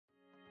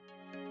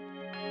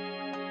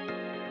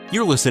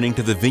You're listening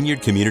to the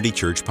Vineyard Community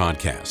Church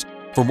podcast.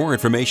 For more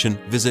information,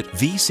 visit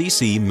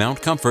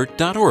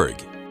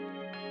vccmountcomfort.org.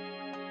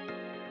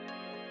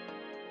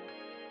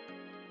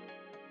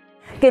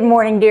 Good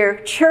morning, dear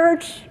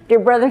church, dear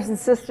brothers and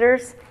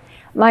sisters.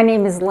 My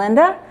name is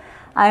Linda.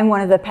 I'm one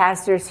of the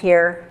pastors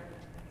here,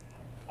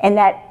 and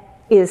that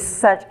is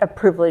such a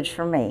privilege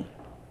for me.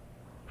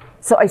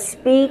 So I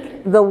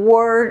speak the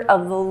word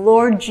of the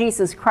Lord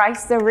Jesus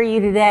Christ over you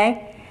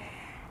today,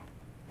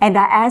 and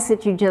I ask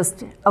that you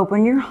just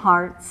open your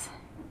hearts.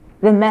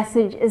 The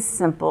message is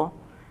simple: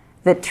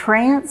 the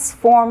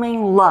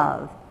transforming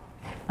love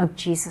of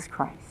Jesus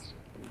Christ.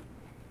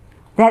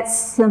 That's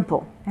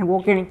simple, and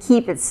we're going to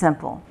keep it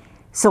simple.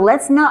 So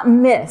let's not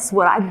miss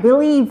what I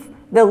believe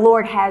the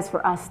Lord has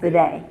for us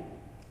today.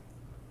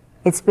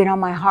 It's been on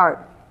my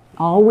heart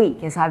all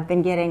week as I've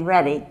been getting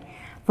ready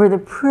for the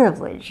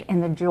privilege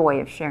and the joy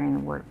of sharing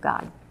the Word of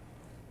God.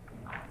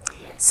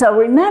 So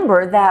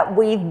remember that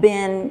we've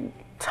been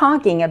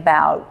talking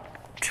about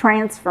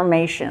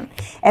transformation.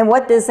 And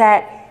what does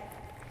that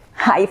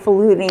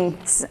highfalutin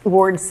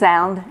word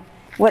sound?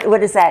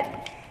 What does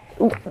that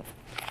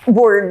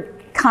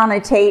word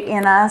connotate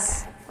in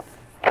us?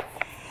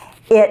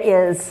 It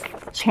is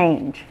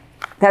change.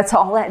 That's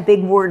all that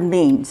big word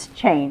means,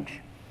 change.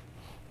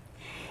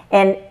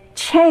 And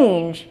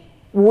change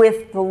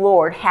with the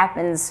Lord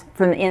happens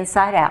from the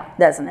inside out,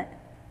 doesn't it?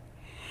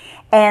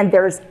 And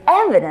there's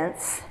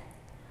evidence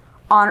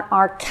on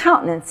our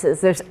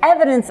countenances. There's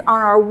evidence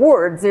on our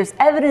words. There's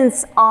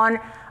evidence on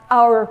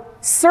our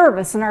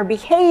service and our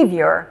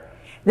behavior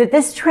that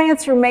this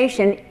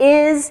transformation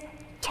is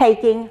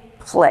taking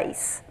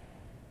place.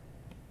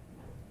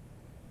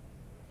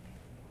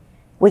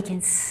 We can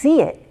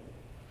see it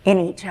in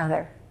each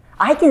other.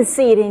 I can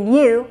see it in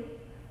you.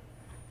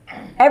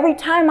 Every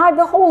time I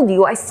behold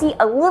you, I see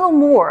a little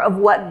more of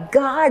what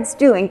God's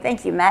doing.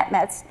 Thank you, Matt.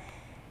 Matt's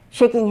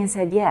shaking his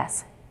head,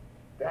 yes.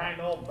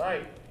 Dang old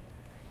mate.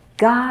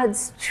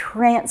 God's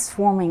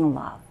transforming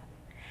love.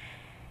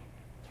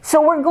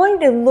 So we're going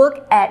to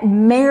look at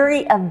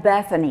Mary of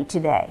Bethany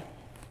today.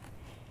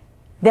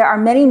 There are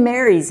many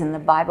Marys in the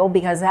Bible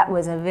because that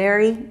was a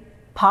very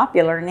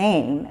popular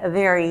name,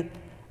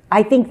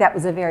 I think that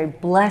was a very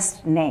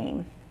blessed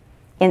name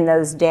in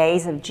those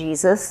days of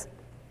Jesus.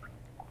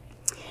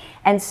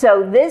 And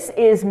so this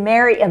is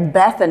Mary of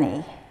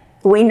Bethany.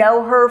 We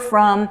know her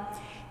from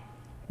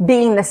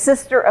being the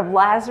sister of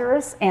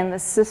Lazarus and the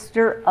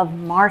sister of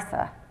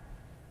Martha.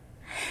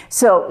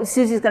 So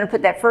Susie's going to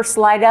put that first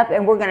slide up,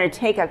 and we're going to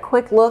take a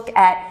quick look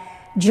at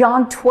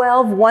John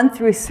 12, 1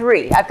 through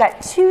 3. I've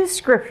got two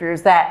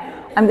scriptures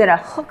that I'm going to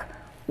hook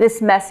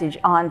this message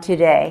on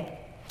today.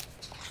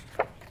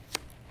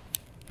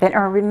 And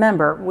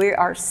remember, we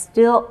are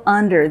still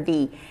under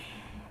the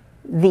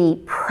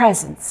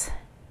presence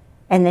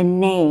and the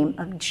name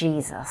of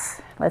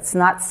Jesus. Let's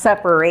not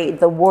separate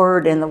the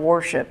word and the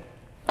worship.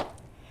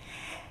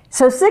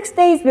 So 6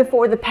 days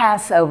before the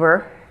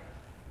Passover,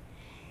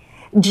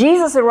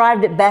 Jesus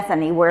arrived at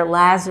Bethany where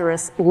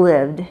Lazarus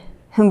lived,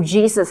 whom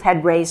Jesus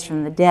had raised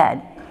from the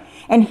dead.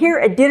 And here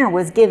a dinner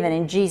was given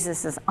in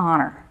Jesus'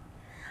 honor.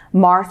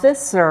 Martha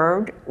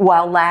served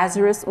while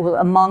Lazarus was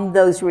among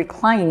those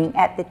reclining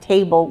at the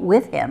table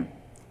with him.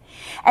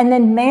 And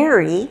then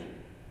Mary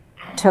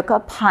took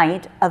a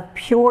pint of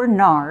pure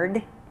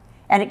nard,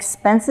 an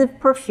expensive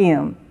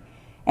perfume,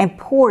 and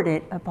poured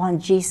it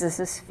upon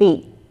Jesus'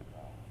 feet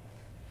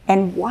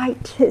and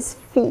wiped his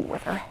feet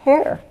with her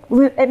hair.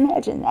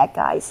 Imagine that,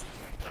 guys.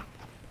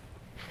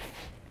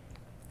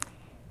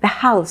 The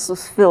house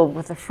was filled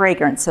with the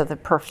fragrance of the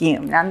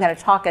perfume. Now I'm going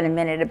to talk in a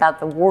minute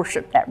about the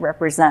worship that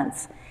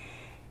represents.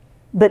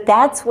 But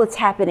that's what's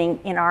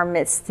happening in our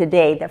midst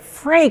today. The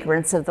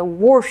fragrance of the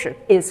worship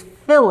is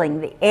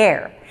filling the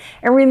air.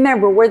 And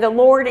remember, where the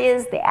Lord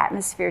is, the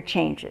atmosphere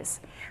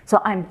changes.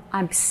 So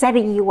I'm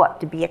setting you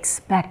up to be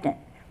expectant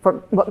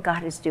for what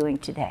God is doing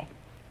today.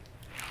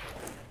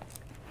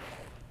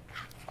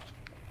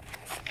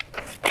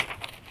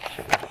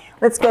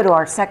 Let's go to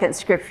our second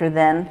scripture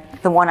then,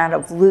 the one out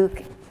of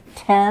Luke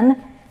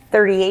 10,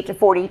 38 to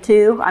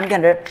 42. I'm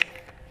going to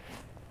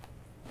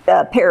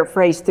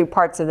paraphrase through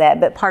parts of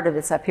that, but part of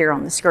it's up here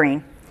on the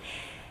screen.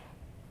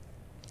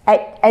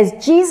 As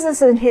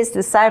Jesus and his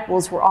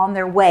disciples were on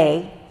their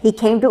way, he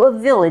came to a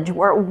village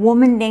where a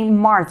woman named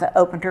Martha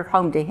opened her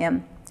home to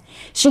him.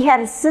 She had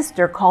a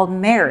sister called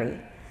Mary,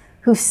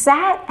 who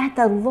sat at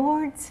the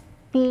Lord's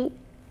feet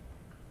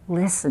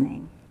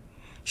listening.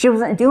 She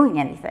wasn't doing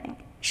anything.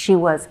 She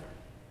was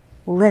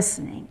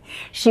listening.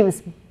 She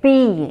was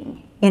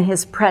being in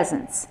his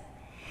presence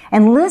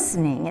and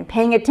listening and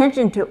paying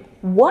attention to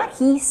what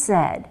he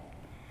said.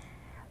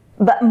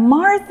 But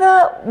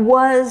Martha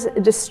was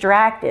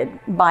distracted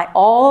by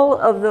all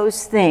of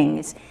those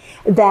things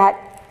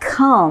that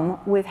come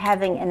with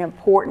having an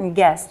important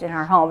guest in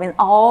our home. And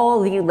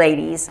all of you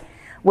ladies,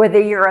 whether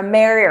you're a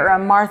Mary or a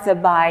Martha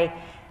by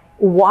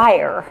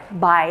wire,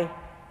 by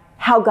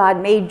how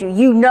God made you,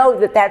 you know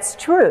that that's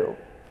true,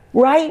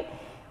 right?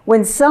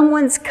 when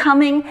someone's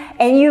coming,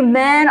 and you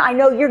men, I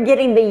know you're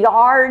getting the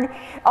yard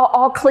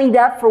all cleaned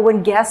up for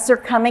when guests are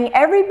coming.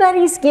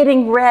 Everybody's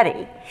getting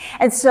ready.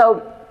 And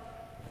so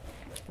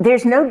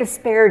there's no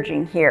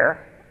disparaging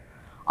here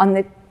on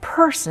the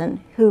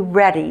person who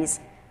readies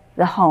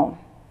the home.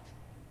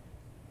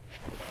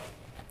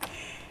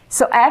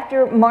 So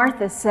after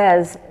Martha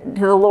says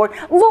to the Lord,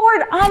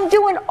 Lord, I'm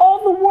doing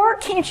all the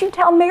work. Can't you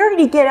tell Mary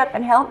to get up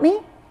and help me?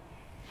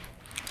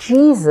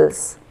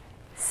 Jesus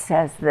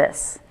says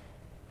this,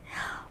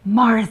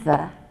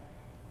 Martha,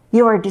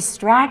 you are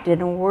distracted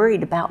and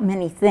worried about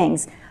many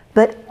things,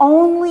 but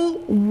only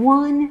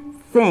one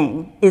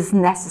thing is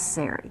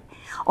necessary.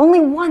 Only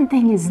one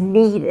thing is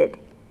needed.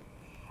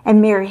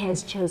 And Mary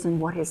has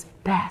chosen what is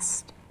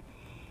best,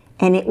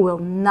 and it will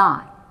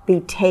not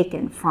be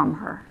taken from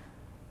her.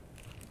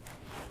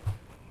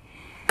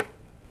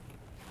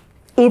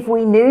 If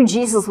we knew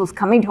Jesus was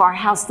coming to our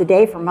house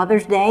today for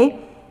Mother's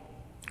Day,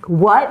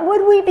 what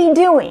would we be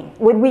doing?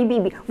 Would we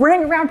be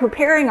running around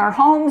preparing our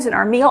homes and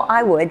our meal?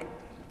 I would.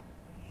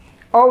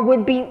 Or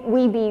would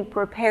we be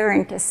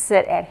preparing to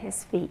sit at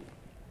his feet?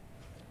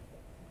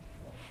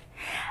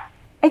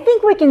 I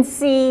think we can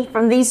see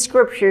from these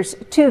scriptures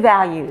two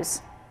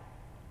values.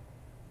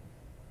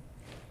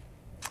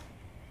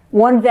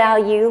 One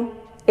value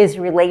is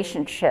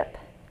relationship.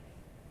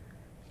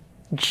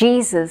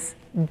 Jesus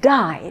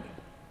died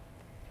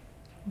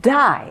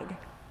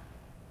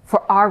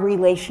for our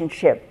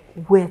relationship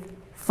with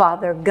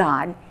Father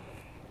God.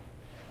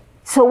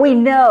 So we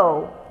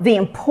know the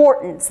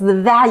importance,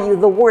 the value,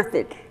 the worth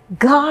that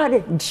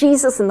God,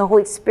 Jesus, and the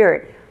Holy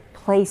Spirit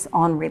place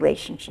on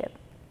relationship.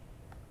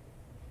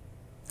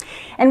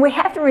 And we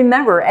have to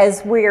remember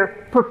as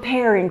we're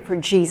preparing for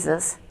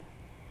Jesus,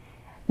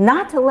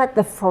 not to let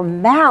the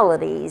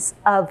formalities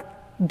of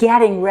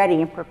getting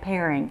ready and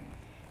preparing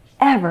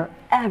ever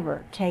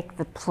take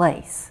the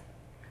place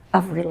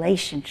of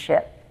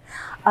relationship,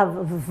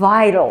 of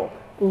vital,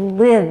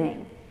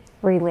 living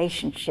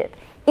relationship,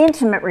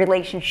 intimate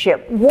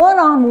relationship,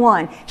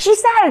 one-on-one. She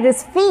sat at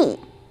his feet.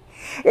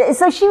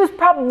 So she was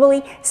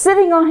probably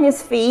sitting on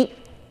his feet,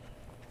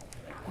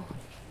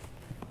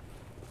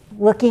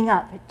 looking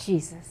up at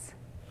Jesus.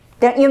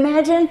 Don't you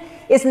imagine?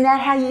 Isn't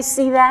that how you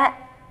see that?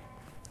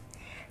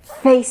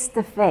 Face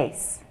to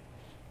face.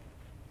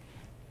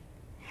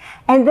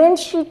 And then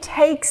she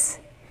takes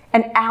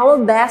an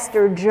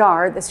alabaster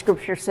jar, the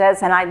scripture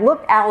says, and I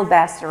looked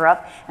alabaster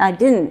up, and I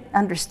didn't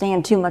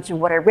understand too much of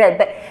what I read,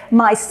 but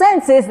my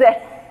sense is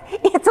that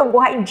it's a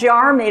white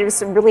jar made of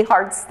some really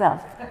hard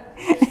stuff.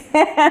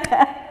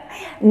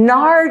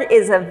 Nard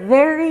is a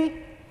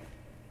very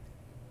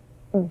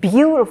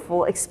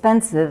beautiful,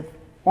 expensive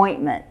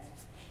ointment.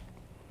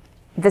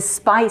 The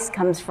spice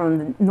comes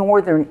from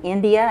northern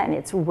India, and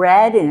it's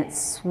red, and it's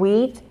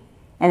sweet,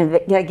 and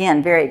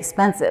again, very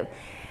expensive.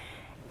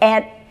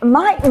 And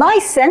my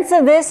sense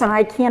of this, and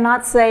I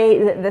cannot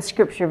say that the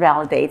scripture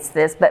validates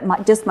this,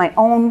 but just my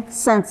own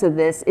sense of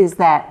this is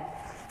that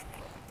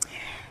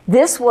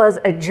this was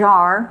a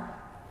jar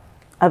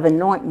of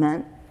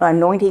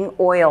anointing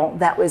oil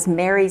that was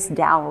Mary's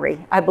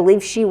dowry. I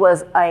believe she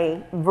was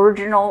a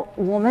virginal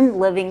woman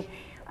living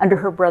under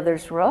her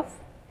brother's roof.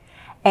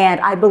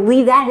 And I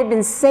believe that had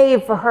been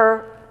saved for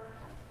her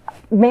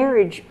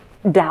marriage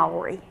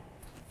dowry.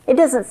 It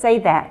doesn't say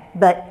that,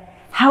 but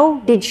how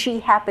did she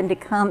happen to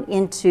come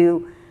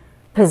into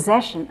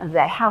possession of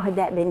that? How had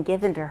that been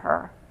given to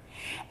her?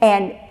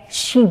 And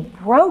she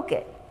broke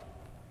it.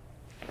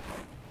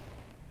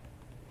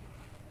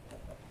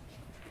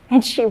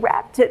 And she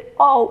wrapped it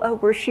all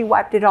over. She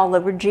wiped it all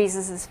over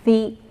Jesus'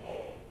 feet.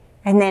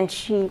 And then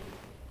she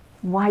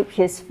wiped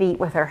his feet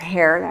with her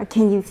hair. Now,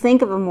 can you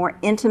think of a more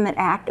intimate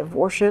act of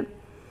worship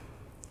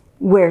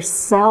where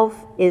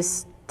self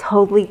is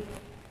totally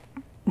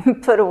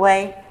put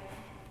away?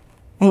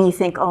 And you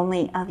think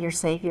only of your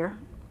Savior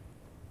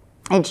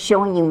and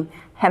showing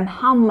him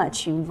how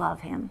much you love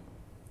him.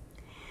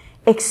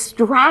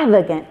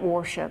 Extravagant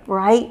worship,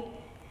 right?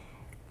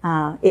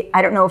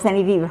 I don't know if any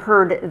of you have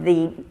heard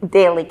the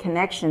daily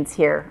connections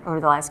here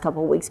over the last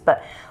couple of weeks,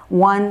 but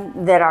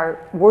one that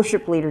our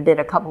worship leader did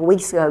a couple of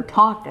weeks ago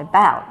talked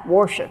about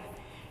worship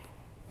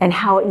and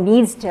how it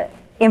needs to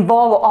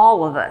involve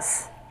all of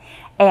us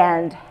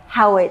and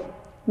how it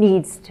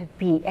needs to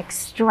be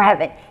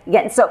extravagant.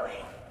 Again, so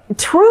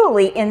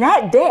truly, in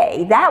that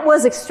day, that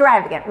was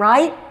extravagant,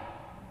 right?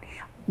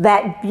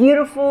 That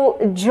beautiful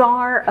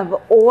jar of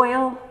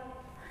oil,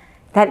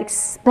 that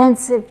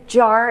expensive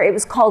jar, it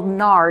was called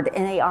nard,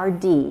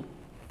 N-A-R-D.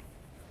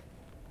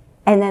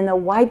 And then the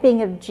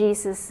wiping of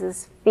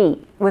Jesus'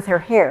 feet with her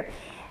hair.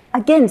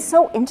 Again,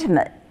 so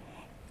intimate.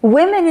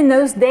 Women in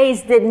those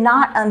days did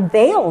not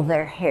unveil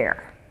their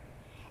hair.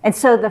 And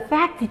so the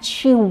fact that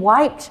she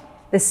wiped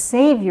the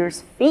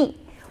Savior's feet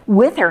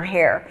with her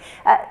hair,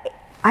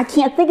 I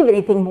can't think of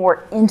anything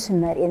more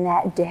intimate in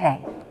that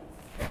day.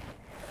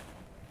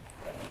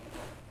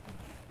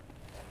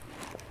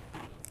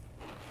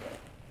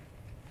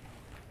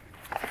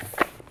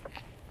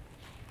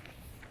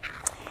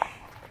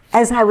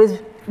 As I was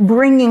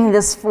bringing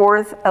this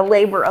forth, a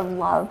labor of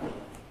love.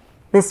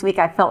 This week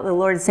I felt the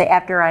Lord say,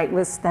 after I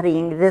was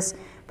studying this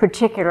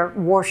particular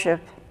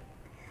worship,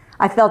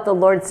 I felt the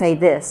Lord say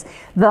this: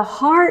 the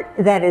heart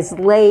that is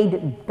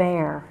laid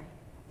bare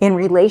in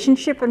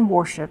relationship and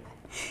worship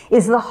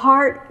is the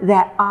heart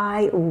that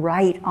I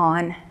write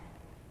on.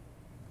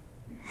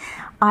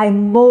 I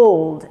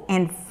mold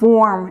and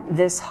form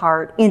this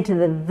heart into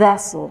the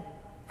vessel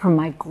for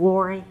my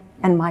glory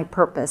and my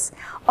purpose.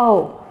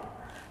 Oh,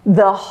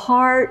 the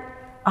heart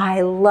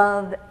I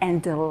love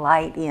and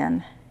delight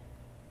in.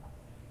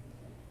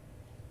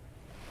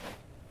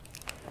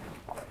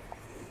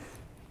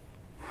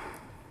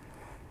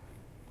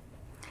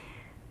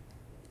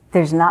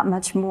 There's not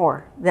much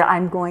more that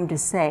I'm going to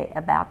say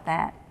about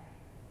that.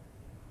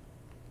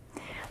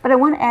 But I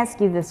want to ask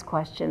you this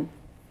question.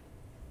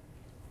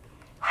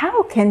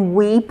 How can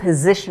we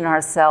position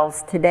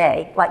ourselves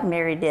today, like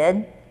Mary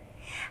did?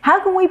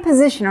 How can we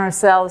position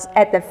ourselves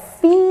at the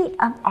feet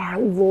of our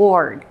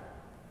Lord?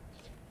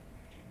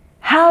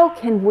 How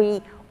can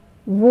we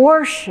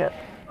worship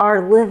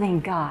our living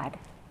God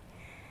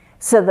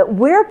so that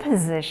we're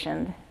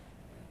positioned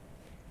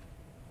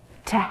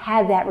to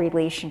have that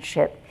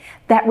relationship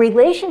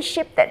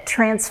that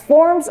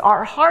transforms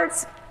our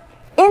hearts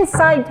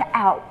inside to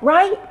out,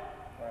 right?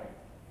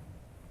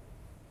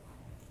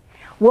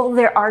 Well,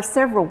 there are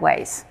several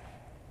ways.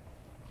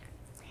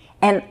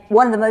 And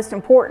one of the most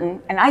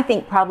important, and I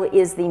think probably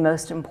is the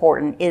most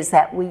important, is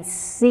that we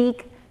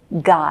seek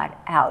God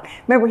out.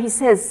 Remember, he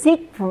says,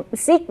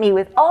 seek me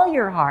with all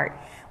your heart,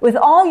 with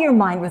all your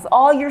mind, with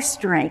all your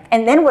strength.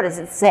 And then what does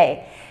it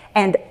say?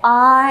 And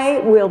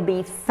I will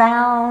be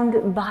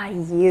found by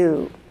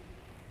you.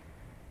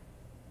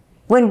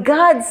 When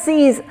God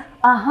sees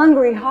a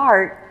hungry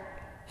heart,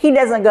 he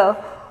doesn't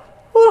go,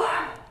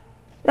 oh,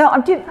 no,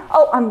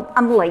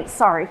 I'm late,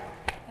 sorry.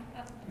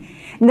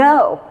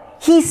 No,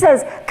 he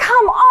says,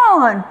 come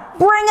on,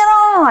 bring it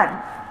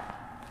on.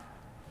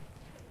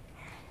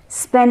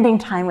 Spending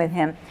time with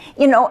him.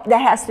 You know,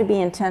 that has to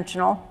be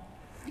intentional.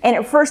 And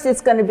at first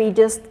it's going to be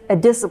just a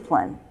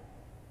discipline.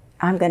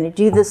 I'm going to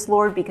do this,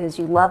 Lord, because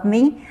you love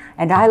me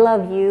and I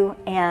love you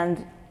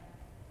and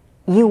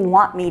you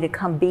want me to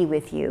come be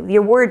with you.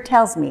 Your word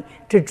tells me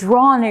to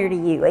draw near to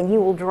you and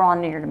you will draw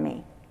near to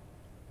me.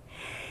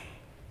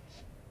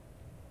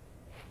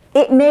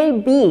 It may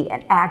be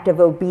an act of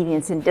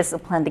obedience and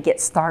discipline to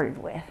get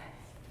started with,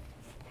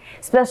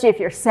 especially if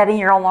you're setting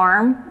your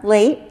alarm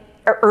late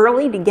or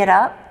early to get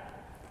up.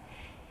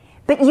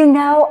 But you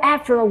know,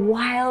 after a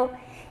while,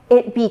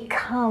 it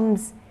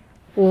becomes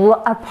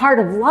a part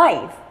of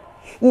life.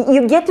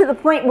 You get to the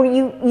point where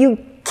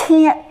you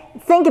can't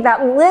think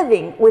about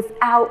living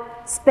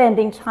without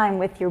spending time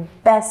with your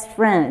best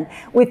friend,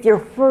 with your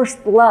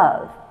first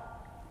love.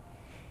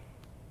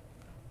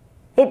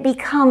 It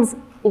becomes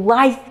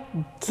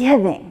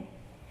life-giving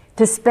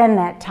to spend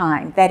that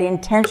time, that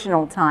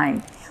intentional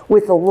time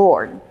with the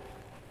Lord.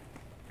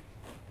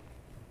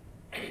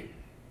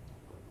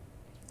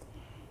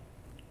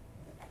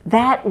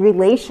 That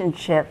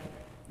relationship,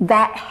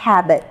 that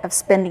habit of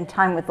spending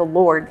time with the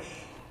Lord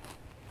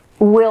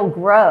will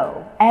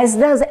grow, as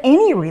does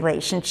any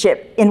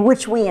relationship in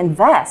which we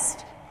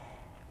invest.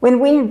 When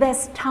we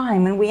invest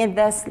time, when we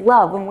invest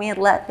love, when we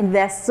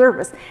invest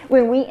service,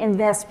 when we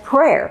invest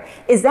prayer,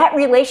 is that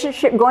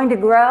relationship going to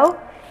grow?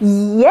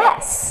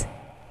 Yes.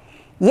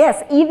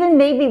 Yes, even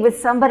maybe with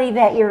somebody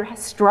that you're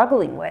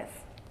struggling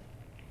with.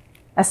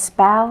 A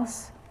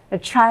spouse, a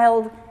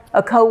child,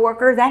 a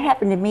coworker. That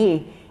happened to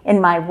me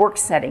in my work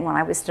setting when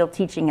I was still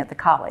teaching at the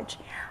college.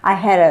 I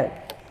had a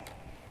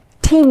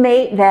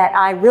teammate that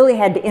I really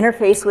had to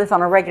interface with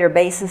on a regular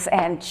basis,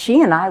 and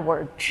she and I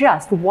were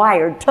just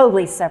wired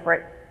totally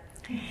separate.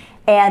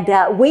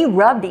 And we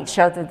rubbed each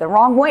other the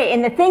wrong way.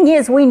 And the thing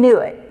is, we knew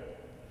it.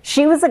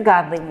 She was a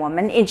godly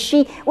woman, and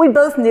we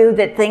both knew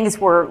that things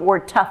were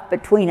tough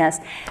between us.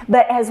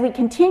 But as we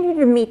continued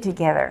to meet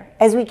together,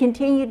 as we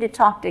continued to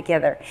talk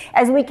together,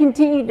 as we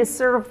continued to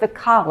serve the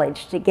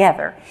college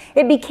together,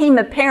 it became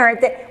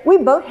apparent that we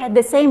both had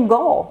the same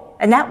goal,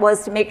 and that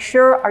was to make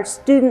sure our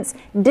students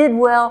did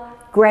well,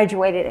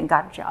 graduated, and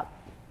got a job.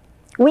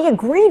 We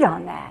agreed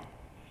on that.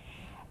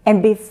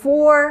 And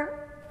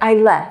before I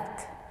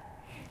left,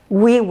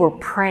 we were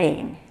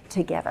praying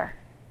together.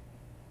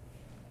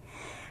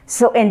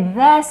 So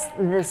invest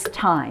this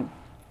time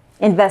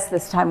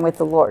with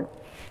the Lord.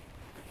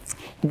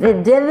 The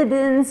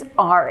dividends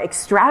are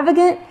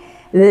extravagant.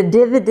 The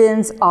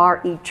dividends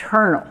are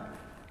eternal.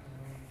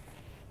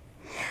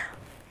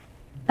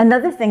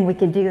 Another thing we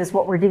can do is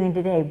what we're doing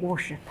today,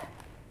 worship.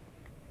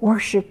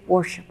 Worship,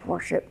 worship,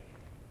 worship.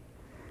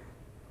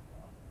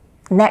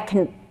 And that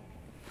can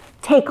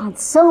take on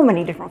so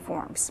many different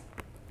forms.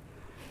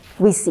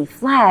 We see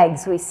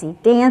flags, we see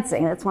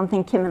dancing. That's one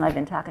thing Kim and I have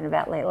been talking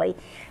about lately.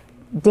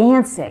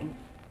 Dancing.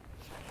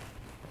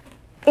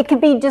 It can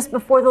be just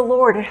before the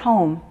Lord at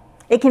home.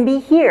 It can be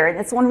here.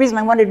 That's one reason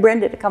I wanted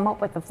Brenda to come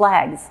up with the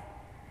flags.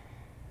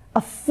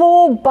 A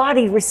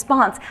full-bodied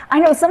response. I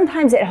know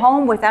sometimes at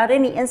home without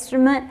any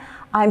instrument,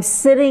 I'm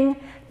sitting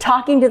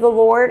talking to the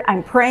Lord,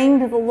 I'm praying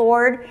to the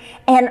Lord,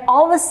 and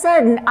all of a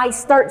sudden I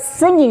start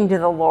singing to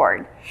the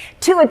Lord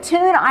to a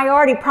tune I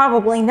already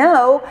probably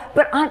know,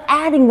 but I'm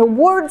adding the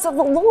words of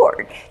the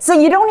Lord. So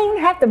you don't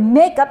even have to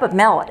make up a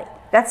melody.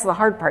 That's the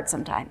hard part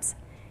sometimes.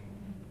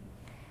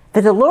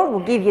 But the Lord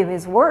will give you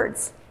his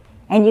words,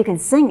 and you can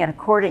sing it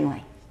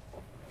accordingly.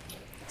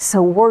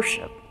 So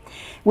worship.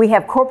 We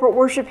have corporate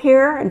worship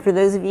here, and for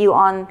those of you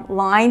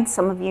online,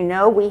 some of you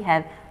know we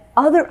have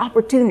other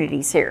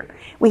opportunities here.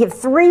 We have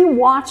 3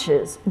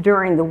 watches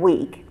during the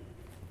week,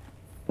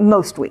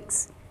 most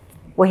weeks.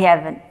 We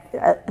have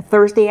a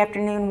Thursday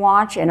afternoon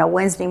watch and a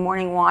Wednesday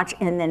morning watch,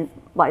 and then,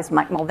 as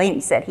Mike Mulvaney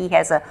said, he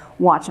has a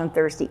watch on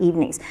Thursday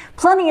evenings.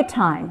 Plenty of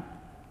time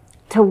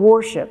to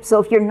worship.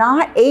 So if you're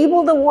not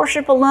able to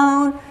worship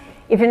alone,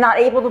 if you're not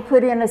able to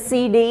put in a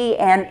CD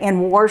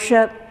and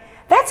worship,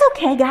 that's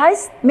okay,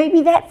 guys.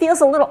 Maybe that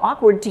feels a little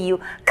awkward to you.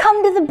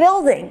 Come to the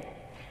building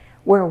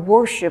where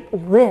worship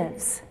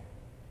lives,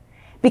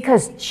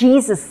 because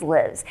Jesus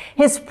lives.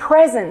 His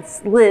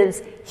presence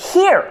lives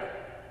here.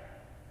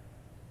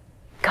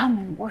 Come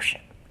and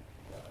worship.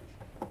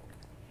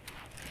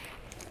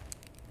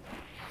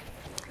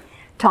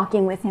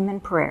 Talking with him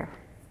in prayer.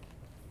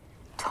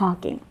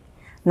 Talking.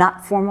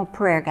 Not formal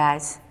prayer,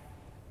 guys.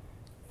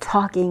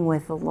 Talking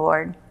with the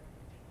Lord.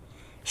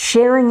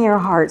 Sharing your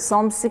heart.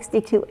 Psalm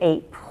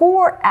 62:8.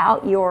 Pour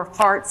out your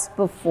hearts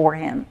before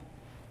him.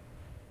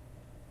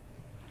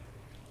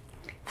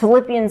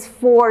 Philippians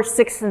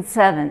 4:6 and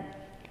 7.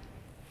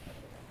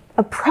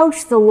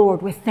 Approach the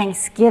Lord with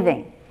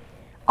thanksgiving.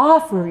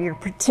 Offer your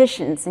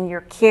petitions and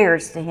your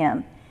cares to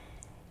him.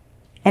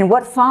 And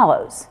what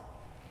follows?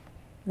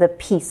 The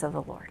peace of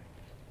the Lord.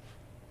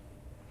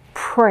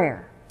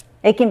 Prayer.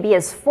 It can be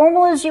as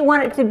formal as you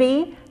want it to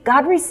be.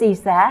 God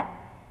receives that.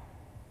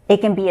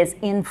 It can be as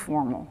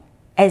informal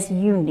as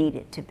you need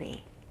it to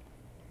be.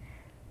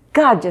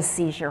 God just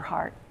sees your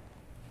heart.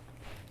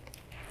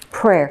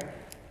 Prayer.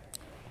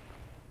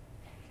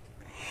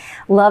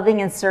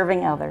 Loving and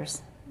serving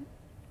others.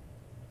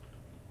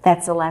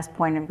 That's the last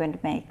point I'm going to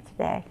make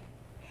today.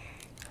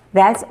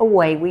 That's a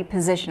way we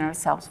position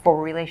ourselves for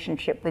a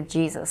relationship with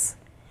Jesus.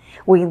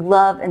 We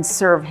love and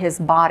serve his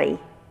body.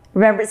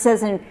 Remember, it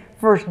says in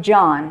 1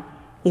 John,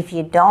 if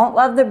you don't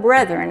love the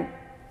brethren,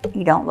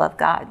 you don't love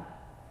God.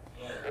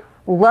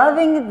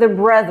 Loving the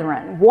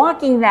brethren,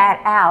 walking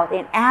that out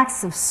in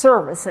acts of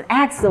service, in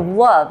acts of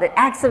love, in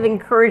acts of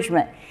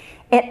encouragement,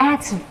 in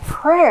acts of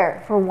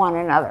prayer for one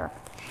another,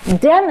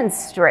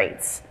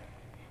 demonstrates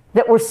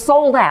that we're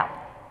sold out.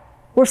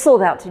 We're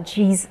sold out to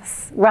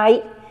Jesus,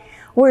 right?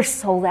 We're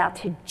sold out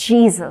to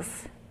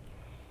Jesus.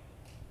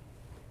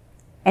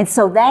 And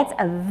so that's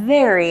a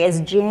very,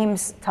 as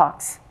James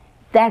talks,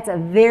 that's a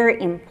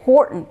very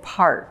important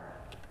part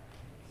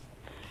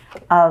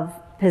of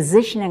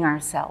positioning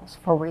ourselves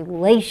for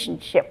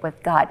relationship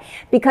with God.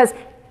 Because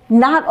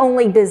not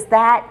only does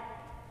that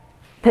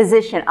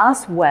position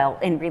us well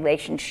in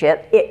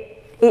relationship,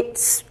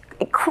 it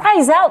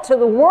cries out to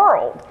the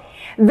world.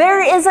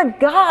 There is a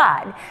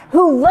God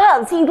who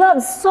loves. He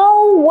loves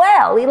so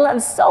well. He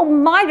loves so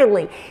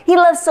mightily. He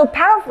loves so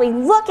powerfully.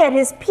 Look at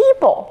his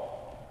people.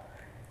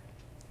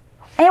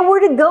 And we're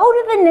to go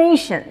to the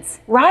nations,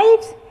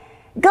 right?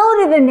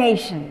 Go to the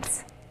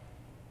nations.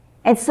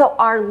 And so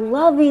our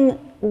loving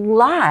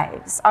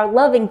lives, our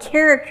loving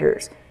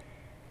characters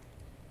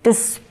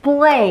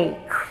display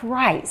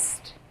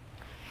Christ.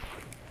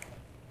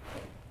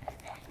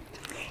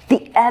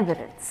 The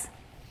evidence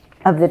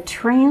of the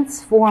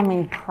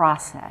transforming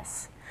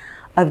process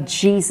of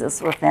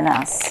Jesus within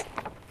us.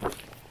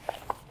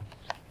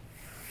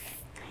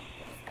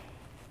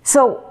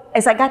 So,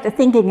 as I got to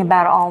thinking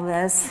about all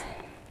this,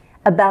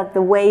 about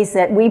the ways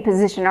that we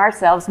position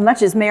ourselves,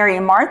 much as Mary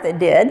and Martha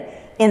did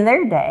in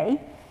their day,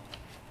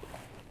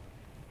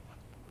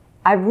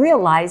 I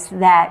realized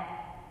that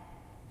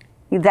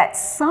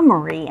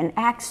summary in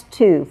Acts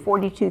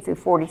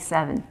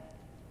 2:42-47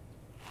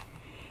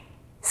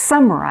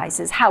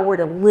 summarizes how we're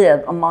to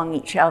live among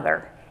each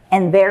other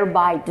and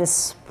thereby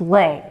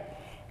display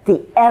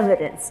the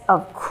evidence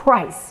of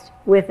Christ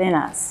within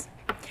us.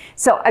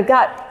 So I've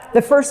got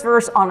the first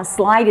verse on a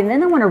slide, and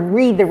then I want to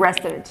read the rest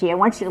of it to you. I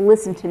want you to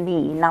listen to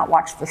me, not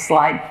watch the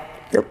slide.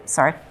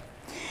 Sorry.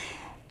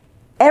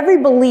 Every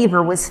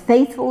believer was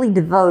faithfully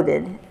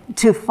devoted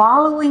to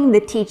following the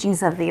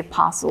teachings of the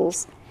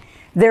apostles.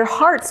 Their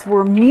hearts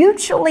were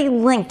mutually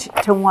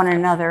linked to one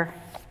another.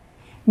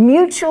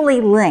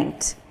 Mutually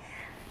linked.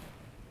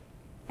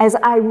 As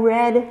I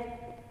read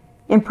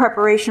in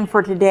preparation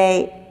for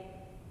today,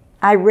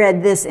 I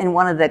read this in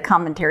one of the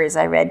commentaries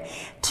I read.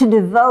 To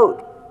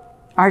devote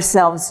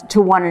ourselves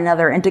to one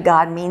another and to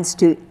God means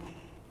to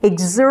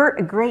exert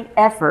a great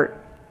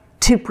effort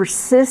to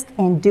persist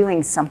in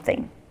doing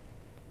something.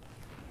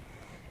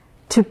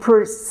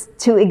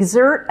 To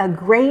exert a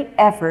great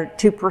effort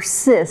to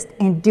persist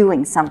in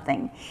doing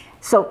something.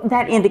 So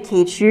that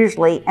indicates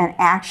usually an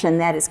action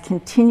that is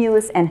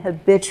continuous and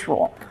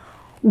habitual.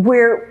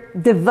 We're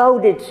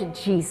devoted to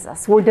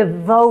Jesus. We're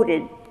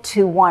devoted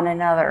to one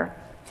another.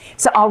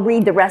 So I'll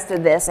read the rest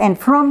of this. And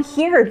from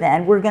here,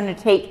 then, we're going to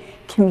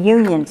take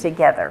communion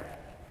together.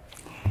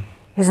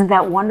 Isn't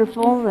that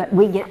wonderful that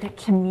we get to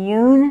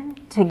commune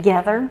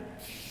together?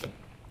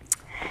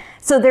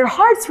 So their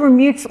hearts were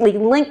mutually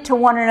linked to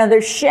one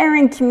another,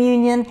 sharing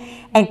communion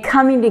and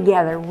coming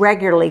together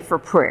regularly for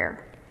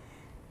prayer.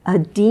 A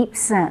deep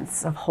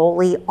sense of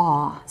holy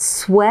awe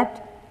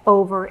swept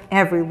over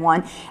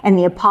everyone, and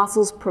the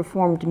apostles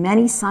performed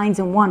many signs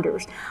and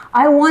wonders.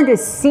 I want to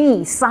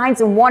see signs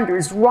and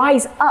wonders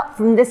rise up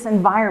from this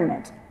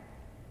environment.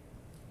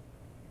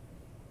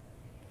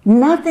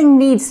 Nothing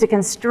needs to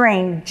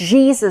constrain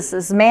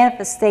Jesus'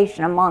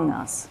 manifestation among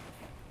us.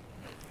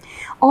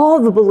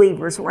 All the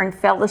believers were in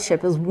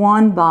fellowship as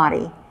one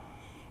body,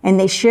 and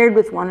they shared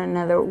with one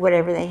another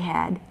whatever they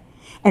had.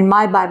 And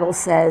my Bible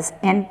says,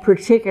 and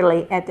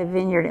particularly at the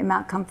Vineyard at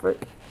Mount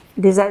Comfort.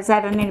 Is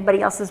that in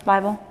anybody else's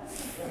Bible?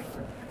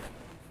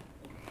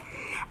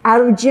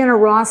 Out of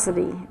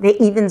generosity, they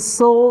even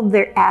sold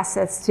their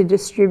assets to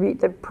distribute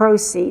the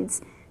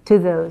proceeds to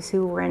those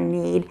who were in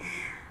need.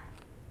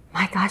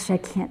 My gosh, I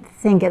can't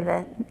think of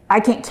it. I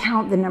can't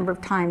count the number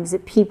of times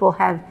that people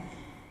have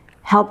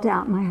helped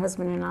out my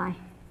husband and I.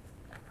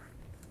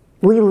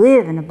 We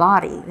live in a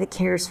body that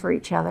cares for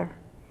each other.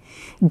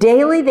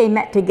 Daily, they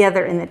met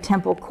together in the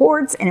temple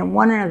courts and in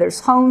one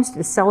another's homes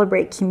to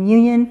celebrate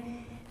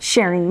communion,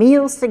 sharing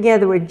meals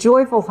together with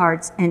joyful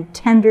hearts and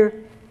tender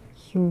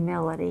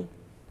humility.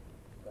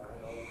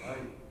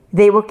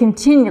 They were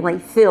continually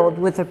filled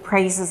with the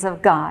praises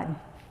of God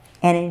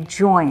and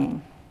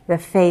enjoying the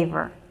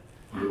favor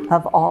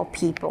of all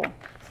people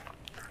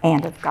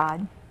and of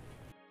God.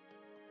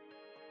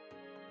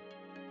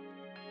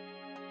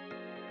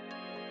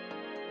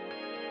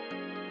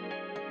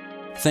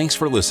 Thanks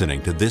for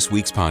listening to this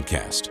week's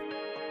podcast.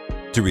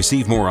 To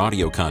receive more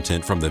audio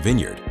content from the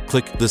Vineyard,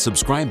 click the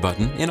subscribe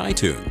button in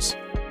iTunes.